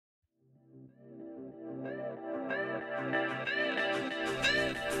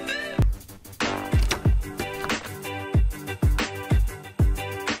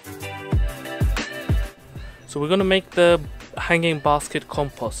So we're gonna make the hanging basket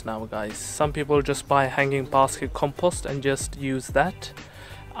compost now, guys. Some people just buy hanging basket compost and just use that.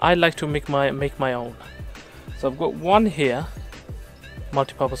 I like to make my own. So I've got one here,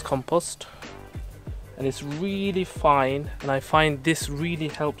 multi-purpose compost, and it's really fine, and I find this really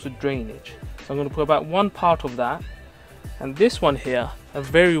helps with drainage. So I'm going to put about one part of that, and this one here, a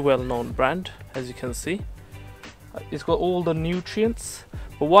very well-known brand, as you can see. It's got all the nutrients,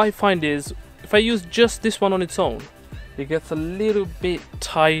 but what I find is if I use just this one on its own, it gets a little bit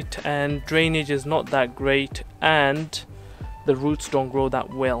tight and drainage is not that great and the roots don't grow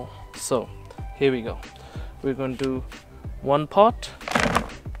that well. So here we go. We're going to do one part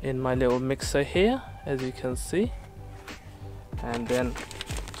in my little mixer here, as you can see, and then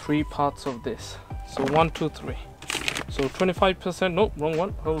 3 parts of this. So 1, 2, 3. So 25%, no, wrong one,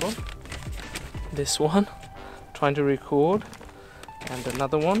 hold on. This one, trying to record, and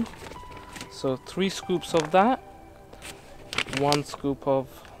another one. So 3 scoops of that, 1 scoop of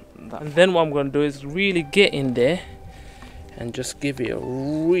that. And then what I'm going to do is really get in there and just give it a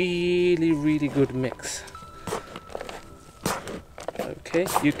really good mix. Okay,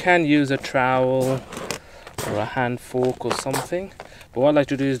 you can use a trowel or a hand fork or something, but what I like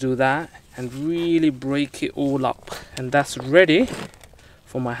to do is do that and really break it all up, and that's ready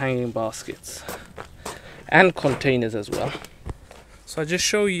for my hanging baskets and containers as well. So I just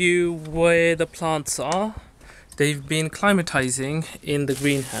show you where the plants are. They've been climatizing in the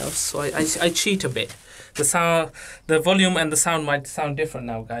greenhouse, so I cheat a bit. The volume and the sound might sound different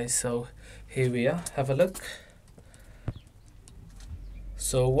now, guys, so here we are, have a look.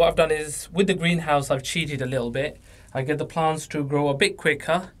 So what I've done is, with the greenhouse, I've cheated a little bit. I get the plants to grow a bit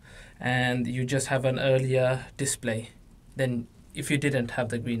quicker, and you just have an earlier display than if you didn't have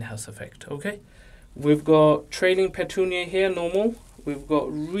the greenhouse effect, okay? We've got trailing petunia here, normal. We've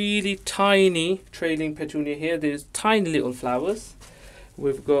got really tiny trailing petunia here. There's tiny little flowers.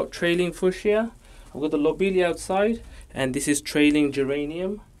 We've got trailing fuchsia. I've got the lobelia outside, and this is trailing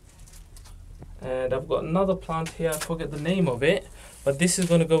geranium. And I've got another plant here, I forget the name of it, but this is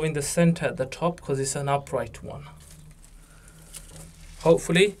going to go in the center at the top because it's an upright one.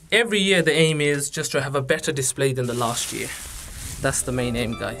 Hopefully, every year the aim is just to have a better display than the last year. That's the main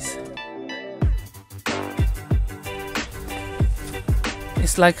aim, guys.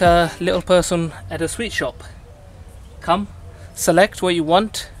 It's like a little person at a sweet shop. Come, select what you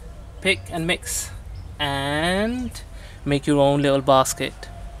want, pick and mix, and make your own little basket.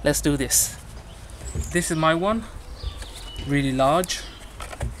 Let's do this. This is my one, really large,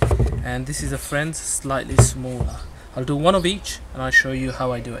 and this is a friend's, slightly smaller. I'll do one of each and I'll show you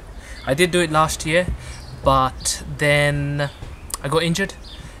how I do it. I did do it last year, but then I got injured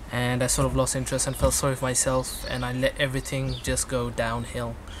and I sort of lost interest and felt sorry for myself, and I let everything just go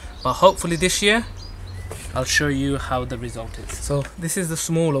downhill. But hopefully this year I'll show you how the result is. So this is the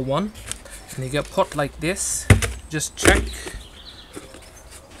smaller one, and you get a pot like this, just check,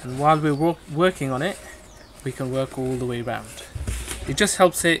 and while we're working on it, we can work all the way around. It just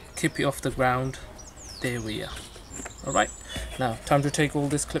helps it keep it off the ground. There we are. Alright, now time to take all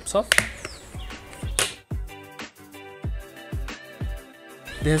these clips off.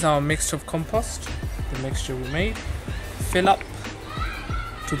 There's our mixture of compost, the mixture we made. Fill up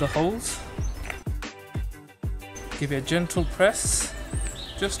to the holes. Give it a gentle press,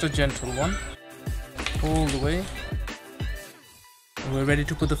 just a gentle one, all the way. And we're ready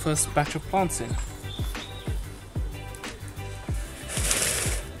to put the first batch of plants in.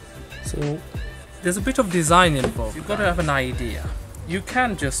 So there's a bit of design involved. You've got to have an idea. You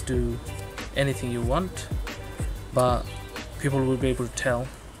can just do anything you want, but people will be able to tell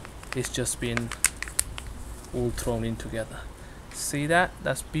it's just been all thrown in together. See that?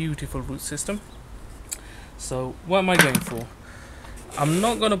 That's beautiful root system. So what am I going for? I'm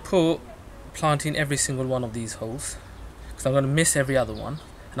not going to put plant in every single one of these holes because I'm going to miss every other one,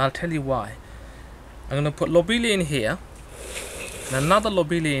 and I'll tell you why. I'm going to put lobelia in here and another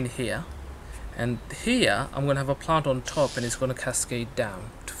lobelia in here, and here I'm going to have a plant on top, and it's going to cascade down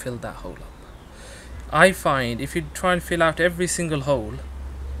to fill that hole up. I find if you try and fill out every single hole,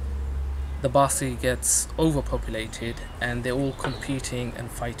 the basket gets overpopulated and they're all competing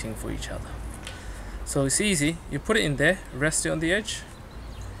and fighting for each other. So it's easy, you put it in there, rest it on the edge,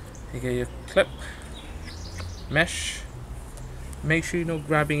 you get your clip, mesh, make sure you're not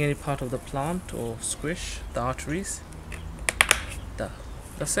grabbing any part of the plant or squish the arteries. Done.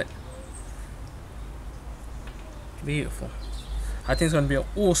 That's it. Beautiful. I think it's going to be an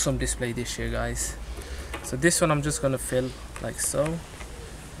awesome display this year, guys. So this one I'm just going to fill like so,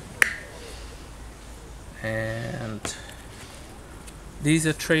 and these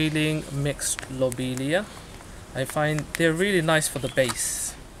are trailing mixed lobelia. I find they're really nice for the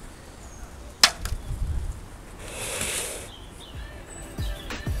base.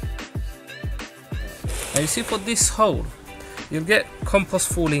 Now you see, for this hole, you'll get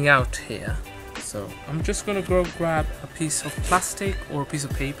compost falling out here. So I'm just going to go grab a piece of plastic or a piece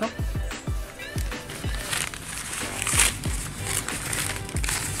of paper.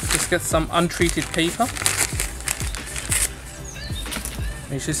 Just get some untreated paper.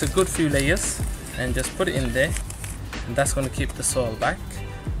 Make sure it's a good few layers and just put it in there, and that's going to keep the soil back.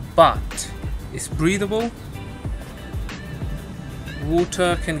 But it's breathable.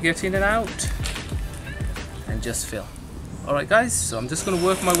 Water can get in and out and just fill. Alright guys, so I'm just going to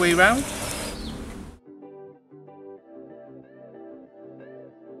work my way around.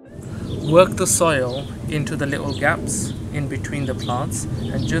 Work the soil into the little gaps in between the plants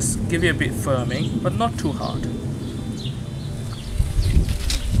and just give it a bit firming, but not too hard.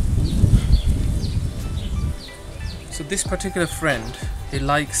 So this particular friend, he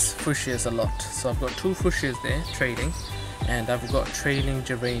likes fuchsias a lot. So I've got 2 fuchsias there trailing, and I've got trailing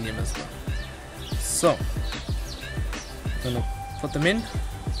geranium as well. So I'm gonna put them in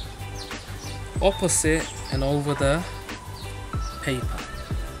opposite and over the paper.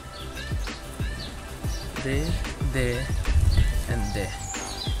 There, there, and there,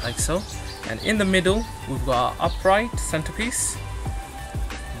 like so. And in the middle, we've got our upright centerpiece.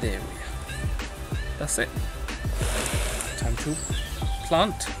 There we are. That's it. Time to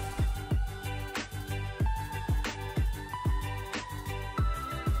plant.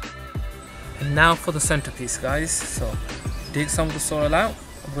 And now for the centerpiece, guys. So dig some of the soil out.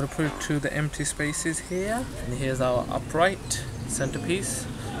 I'm going to put it to the empty spaces here. And here's our upright centerpiece.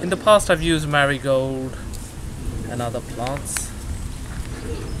 In the past, I've used marigold and other plants.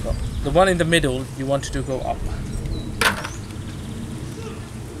 So the one in the middle, you want it to go up.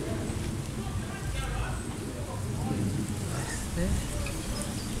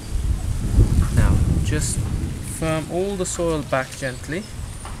 Now just firm all the soil back gently.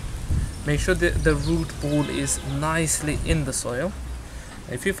 Make sure that the root ball is nicely in the soil.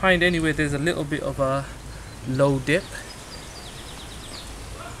 If you find anywhere there's a little bit of a low dip,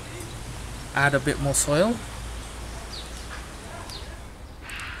 add a bit more soil.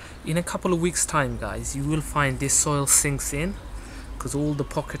 In a couple of weeks time, guys, you will find this soil sinks in, because all the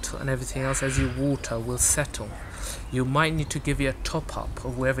pockets and everything else as you water will settle. You might need to give it a top up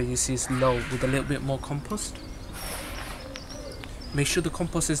of wherever you see is low with a little bit more compost. Make sure the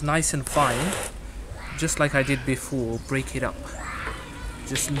compost is nice and fine, just like I did before. Break it up,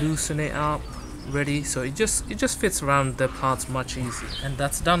 just loosen it up, ready, so it just fits around the plants much easier. And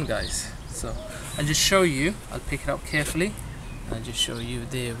that's done, guys. So I'll just show you. I'll pick it up carefully. I'll just show you.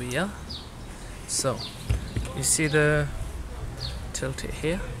 There we are. So you see the tilt it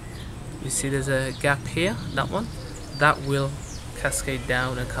here. You see there's a gap here. That one. That will cascade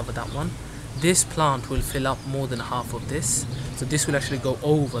down and cover that one. This plant will fill up more than half of this. So this will actually go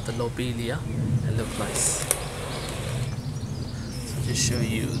over the lobelia and look nice. So I'll just show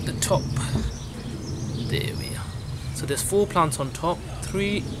you the top. There we are. So there's 4 plants on top.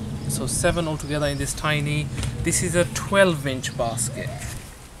 3. So 7 altogether in this tiny. This is a 12-inch basket.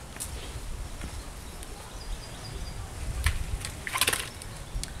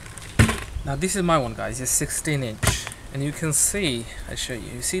 Now this is my one, guys. It's 16-inch, and you can see. I show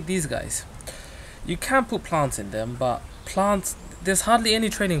you. You see these guys. You can put plants in them, but plants. There's hardly any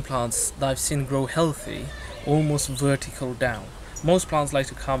trailing plants that I've seen grow healthy, almost vertical down. Most plants like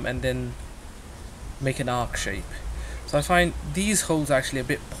to come and then make an arc shape. So I find these holes are actually a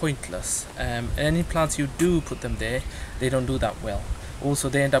bit pointless. Any plants you do put them there, they don't do that well. Also,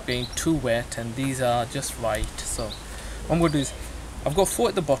 they end up getting too wet, and these are just right. So what I'm going to do is, I've got 4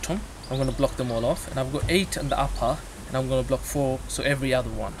 at the bottom. I'm going to block them all off, and I've got 8 on the upper, and I'm going to block 4, so every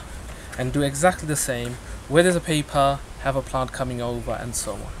other one, and do exactly the same. Where there's a paper, have a plant coming over, and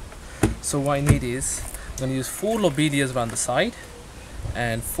so on. So what I need is, I'm going to use 4 lobelias around the side,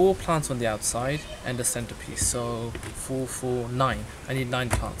 and 4 plants on the outside, and a centerpiece. So 4, 4, 9. I need 9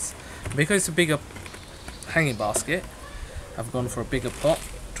 plants. Because it's a bigger hanging basket, I've gone for a bigger pot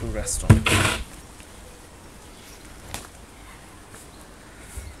to rest on.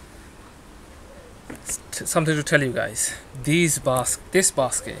 Something to tell you guys. This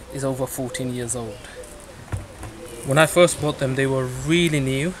basket is over 14 years old. When I first bought them, they were really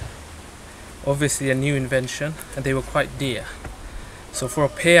new. Obviously a new invention, and they were quite dear. So for a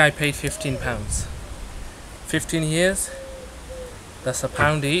pair I paid £15. 15 years, that's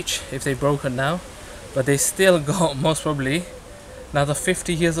 £1 each if they're broken now, but they still got most probably another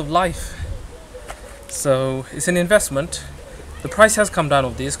 50 years of life. So it's an investment, The price has come down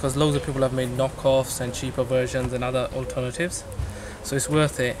of these because loads of people have made knockoffs and cheaper versions and other alternatives, so it's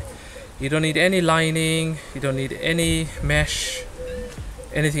worth it. You don't need any lining, you don't need any mesh,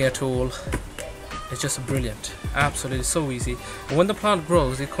 anything at all. It's just brilliant, absolutely so easy. And when the plant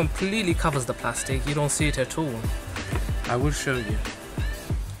grows, it completely covers the plastic, you don't see it at all. I will show you.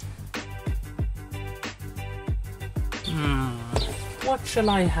 What shall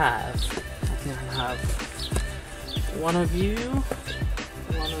I have? I think I'll have one of you,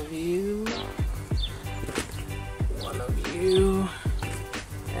 one of you, one of you,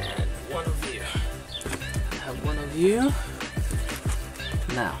 and one of you. I have one of you.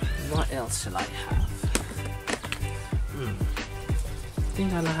 Now, what else shall I have? I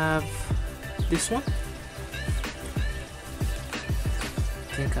think I'll have this one.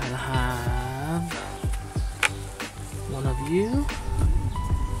 I think I'll have one of you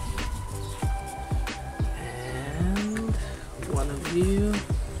and one of you. 1,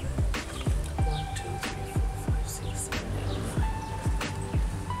 2, 3, 4, 5, 6, 7, 8,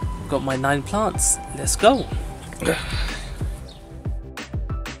 9. Got my 9 plants. Let's go.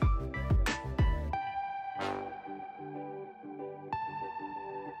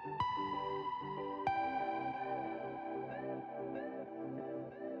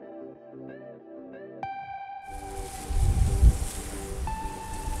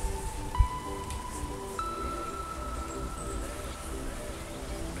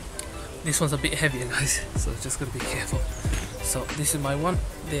 This one's a bit heavier, guys, so just gotta be careful. So this is my one.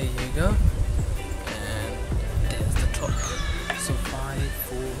 There you go. And there's the top. So 5,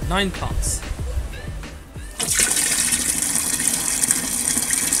 4, 9 plants.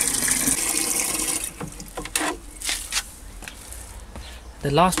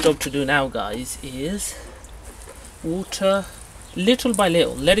 The last job to do now, guys, is water little by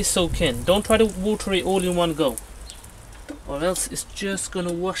little. Let it soak in. Don't try to water it all in one go, or else it's just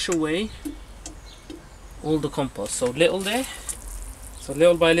gonna wash away all the compost. So little there, so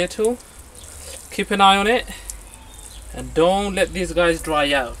little by little. Keep an eye on it, and don't let these guys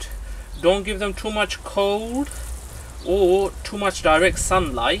dry out. Don't give them too much cold or too much direct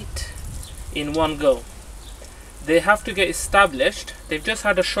sunlight in one go. They have to get established. They've just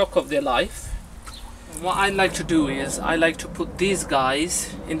had a shock of their life. And what I like to do is I like to put these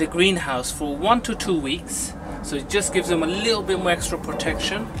guys in the greenhouse for 1 to 2 weeks. So it just gives them a little bit more extra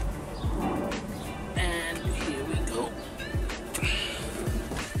protection. And here we go.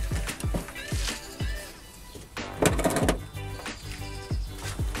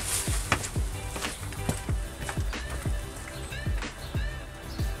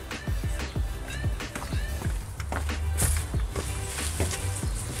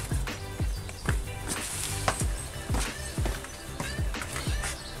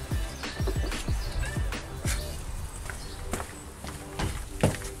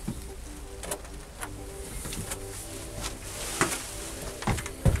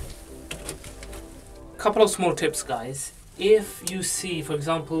 Couple of small tips, guys. If you see, for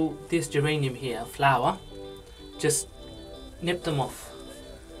example, this geranium here, flower, just nip them off,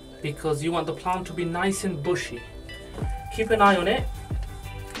 because you want the plant to be nice and bushy. Keep an eye on it.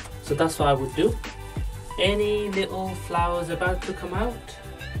 So that's what I would do. Any little flowers about to come out,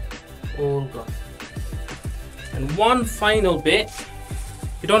 all gone. And one final bit,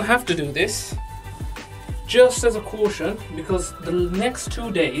 you don't have to do this, just as a caution, because the next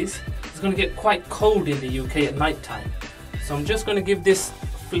 2 days it's going to get quite cold in the UK at night time. So I'm just going to give this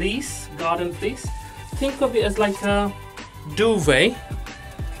fleece, garden fleece, think of it as like a duvet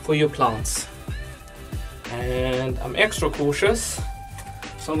for your plants. And I'm extra cautious,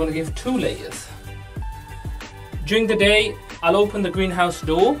 so I'm going to give 2 layers. During the day I'll open the greenhouse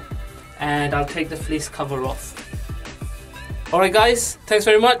door and I'll take the fleece cover off. Alright guys, thanks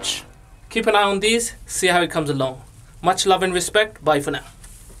very much. Keep an eye on these, see how it comes along. Much love and respect, bye for now.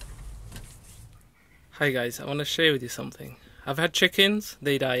 Hi guys, I want to share with you something. I've had chickens,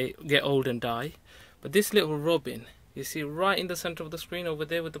 they die, get old and die. But this little robin, you see right in the center of the screen over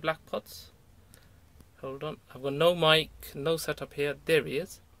there with the black pots? Hold on, I've got no mic, no setup here, there he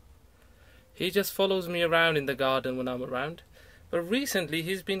is. He just follows me around in the garden when I'm around. But recently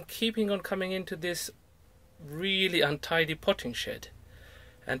he's been keeping on coming into this really untidy potting shed.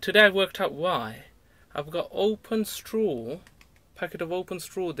 And today I worked out why. I've got open straw, packet of open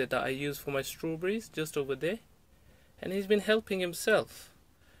straw there that I use for my strawberries, just over there. And he's been helping himself.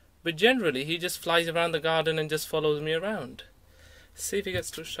 But generally he just flies around the garden and just follows me around. See if he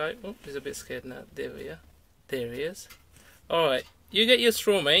gets too shy. Oh, he's a bit scared now. There we are. There he is. Alright, you get your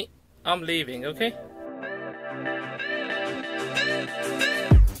straw, mate. I'm leaving, okay?